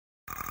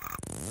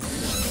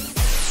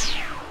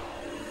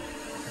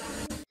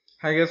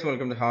Hi guys,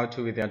 welcome to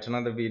HowTo with yet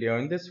another video.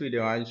 In this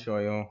video, I'll show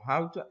you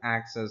how to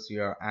access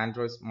your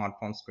Android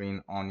smartphone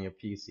screen on your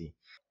PC.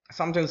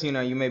 Sometimes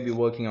you may be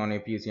working on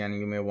your PC and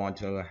you may want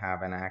to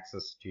have an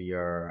access to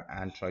your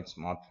Android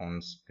smartphone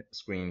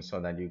screen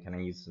so that you can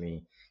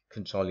easily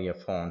control your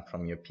phone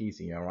from your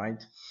PC.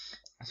 Alright.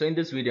 So in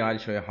this video, I'll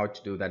show you how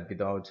to do that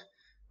without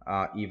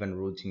even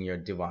rooting your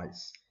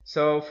device.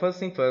 So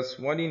first thing first,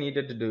 what you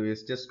needed to do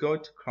is just go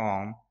to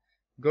Chrome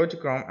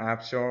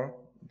App Store,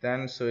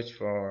 then search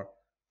for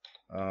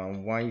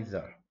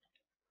Wiser,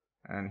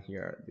 and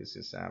here this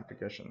is the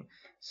application.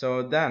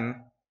 So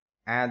then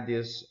add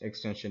this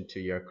extension to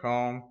your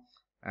Chrome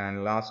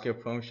and last your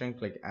permission,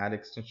 click add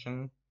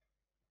extension.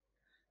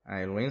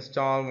 I will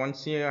install.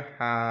 Once you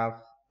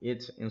have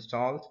it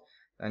installed,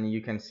 then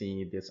you can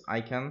see this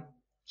icon.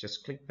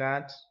 Just click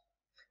that.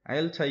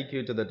 I'll take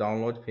you to the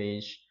download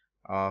page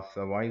of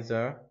the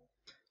Wiser.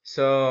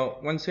 So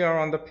once you are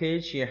on the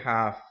page, you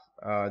have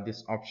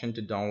this option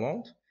to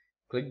download.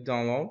 Click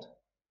download.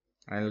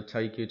 I'll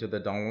take you to the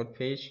download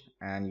page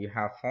and you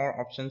have four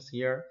options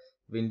here: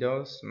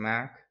 Windows,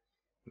 Mac,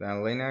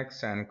 then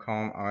Linux and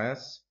Chrome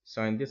OS.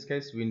 So in this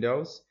case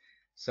Windows.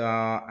 So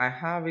I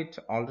have it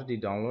already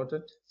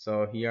downloaded,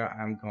 so here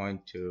I'm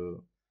going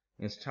to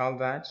install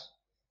that.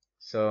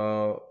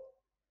 So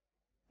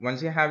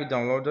once you have it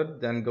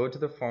downloaded, then go to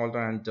the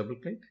folder and double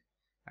click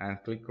and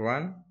click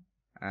run,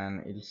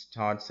 and it'll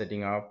start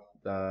setting up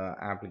the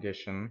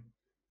application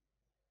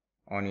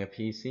on your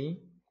PC.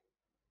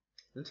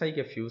 It'll take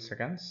a few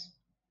seconds.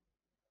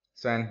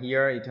 So and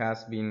here it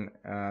has been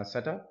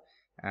set up,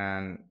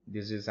 and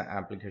this is the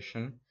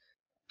application.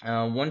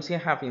 Once you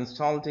have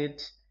installed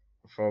it,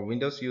 for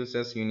Windows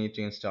users you need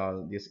to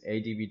install this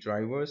ADB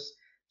drivers.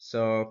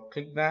 So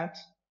click that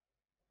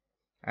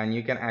and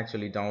you can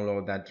actually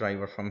download that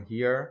driver from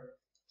here.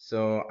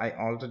 So I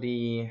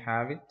already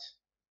have it.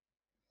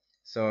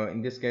 So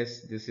in this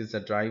case, this is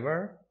a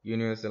driver,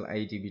 universal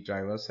ADB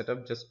driver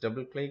setup. Just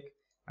double click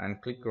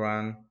and click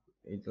run.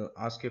 It will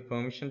ask you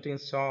permission to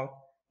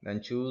install.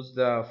 Then choose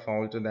the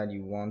folder that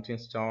you want to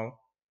install,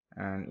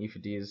 and if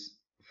it is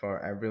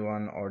for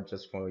everyone or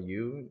just for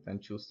you, then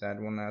choose that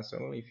one as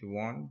well if you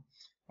want,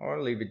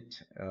 or leave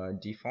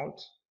it default.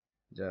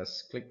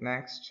 Just click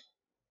next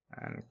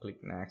and click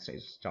next. It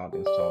start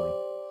installing.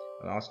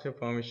 I'll ask your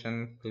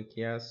permission, click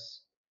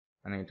yes,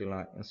 and it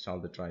will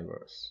install the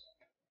drivers.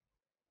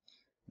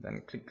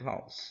 Then click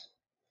close.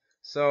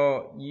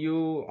 So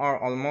you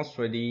are almost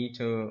ready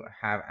to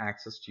have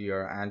access to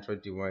your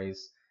Android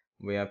device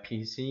via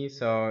PC.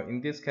 So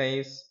in this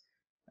case,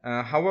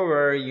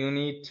 however, you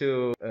need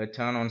to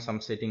turn on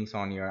some settings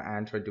on your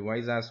Android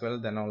device as well.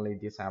 Then only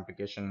this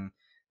application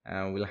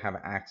will have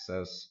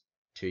access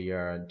to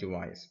your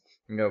device.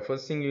 The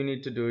first thing you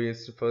need to do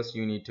is first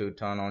you need to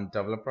turn on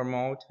developer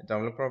mode,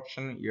 developer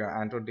option, your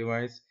Android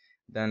device,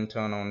 then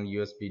turn on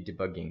USB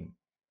debugging.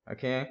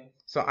 Okay,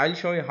 so I'll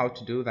show you how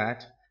to do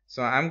that.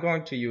 So I'm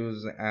going to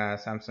use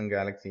Samsung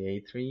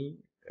Galaxy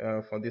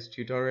A3 for this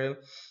tutorial.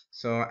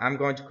 So I'm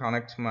going to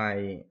connect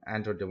my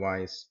Android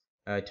device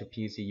to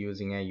PC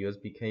using a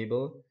USB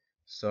cable.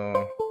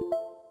 So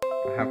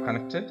I have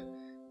connected.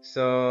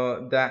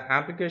 So the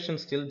application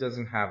still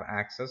doesn't have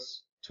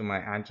access to my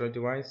Android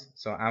device.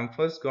 So I'm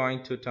first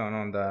going to turn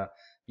on the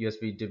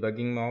USB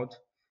debugging mode.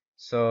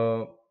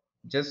 So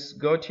just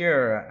go to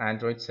your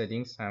Android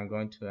settings. I'm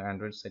going to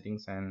Android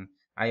settings and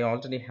I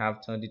already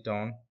have turned it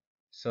on.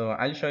 So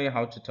I'll show you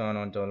how to turn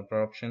on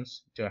developer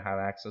options to have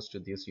access to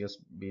this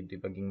USB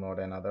debugging mode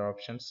and other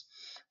options.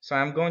 So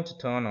I'm going to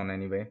turn on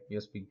anyway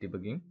USB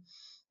debugging.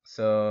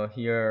 So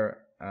here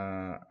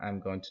I'm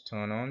going to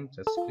turn on,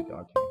 just click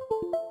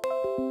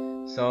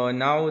OK. So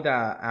now the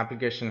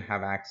application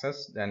have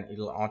access, then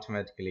it'll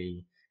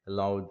automatically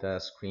load the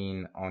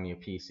screen on your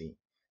PC.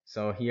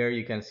 So here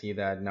you can see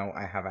that now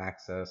I have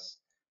access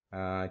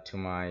to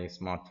my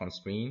smartphone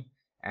screen,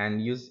 and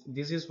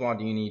this is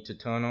what you need to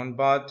turn on.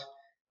 But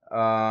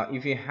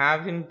if you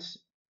haven't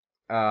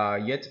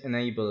yet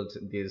enabled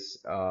this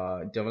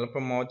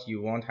developer mode,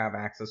 you won't have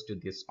access to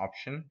this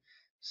option.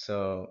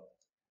 So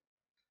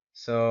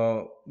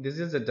this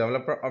is the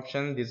developer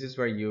option. This is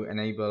where you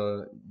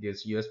enable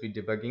this USB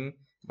debugging.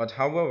 But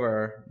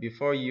however,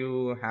 before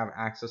you have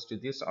access to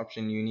this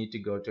option, you need to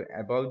go to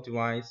about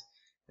device,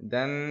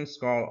 then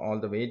scroll all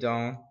the way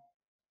down,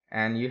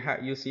 and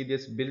you see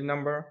this build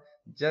number.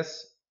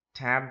 Just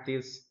tap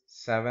this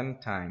 7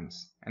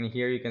 times, and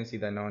here you can see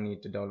that no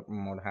need to developer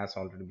mode has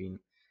already been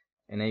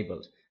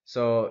enabled.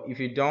 So if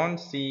you don't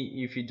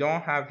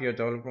have your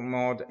developer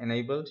mode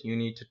enabled, you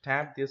need to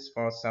tap this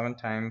for 7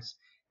 times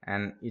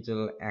and it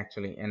will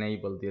actually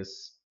enable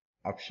this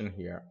option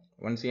here.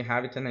 Once you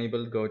have it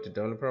enabled, go to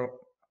developer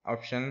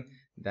option,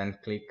 then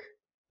click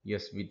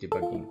USB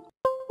debugging.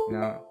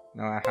 Now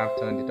I have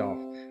turned it off,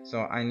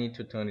 so I need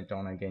to turn it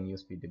on again,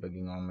 USB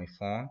debugging on my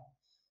phone.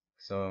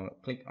 So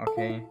click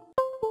OK,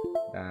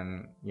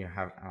 then you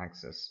have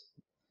access.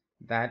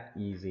 That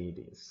easy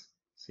it is.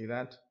 See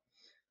that?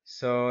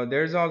 So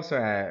there's also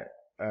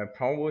a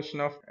pro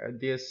version of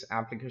this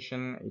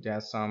application. It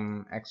has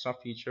some extra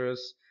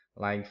features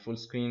like full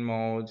screen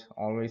mode,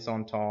 always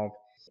on top.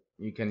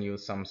 You can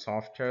use some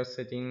software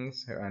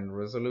settings and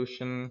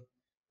resolution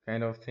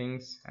kind of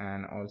things,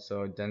 and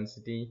also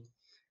density.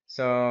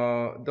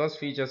 So those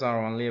features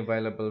are only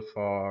available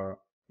for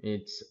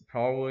its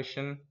pro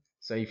version.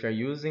 So if you're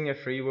using a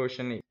free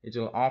version, it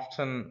will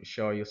often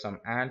show you some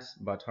ads,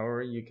 but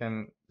however, you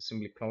can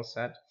simply close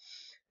that.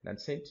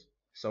 That's it.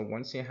 So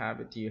once you have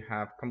it, you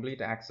have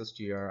complete access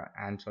to your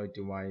Android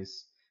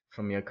device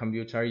from your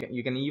computer.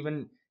 You can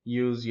even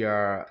use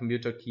your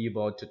computer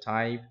keyboard to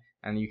type,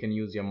 and you can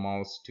use your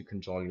mouse to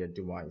control your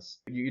device.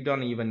 You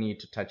don't even need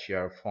to touch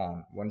your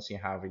phone once you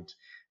have it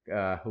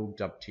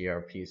hooked up to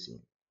your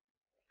PC.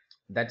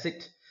 That's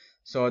it.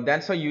 So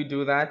that's how you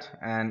do that.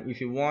 And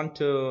if you want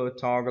to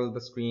toggle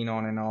the screen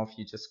on and off,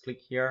 you just click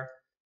here.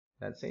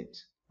 That's it.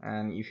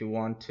 And if you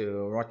want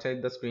to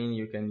rotate the screen,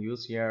 you can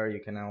use here.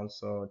 You can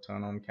also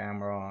turn on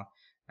camera,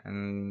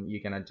 and you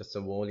can adjust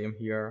the volume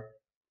here.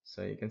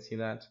 So you can see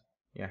that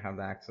you have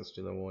the access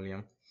to the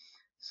volume.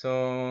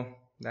 So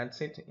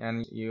that's it.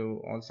 And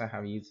you also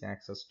have easy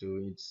access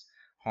to its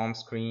home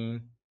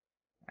screen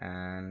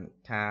and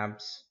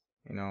tabs,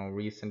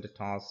 recent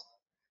tasks.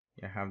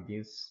 You have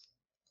this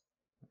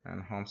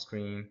and home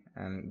screen,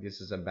 and this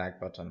is a back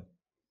button.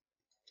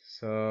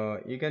 So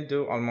you can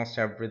do almost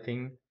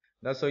everything.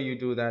 That's how you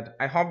do that.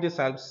 I hope this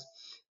helps.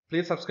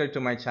 Please subscribe to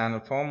my channel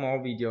for more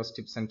videos,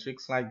 tips and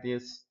tricks like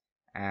this,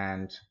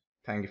 and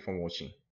thank you for watching.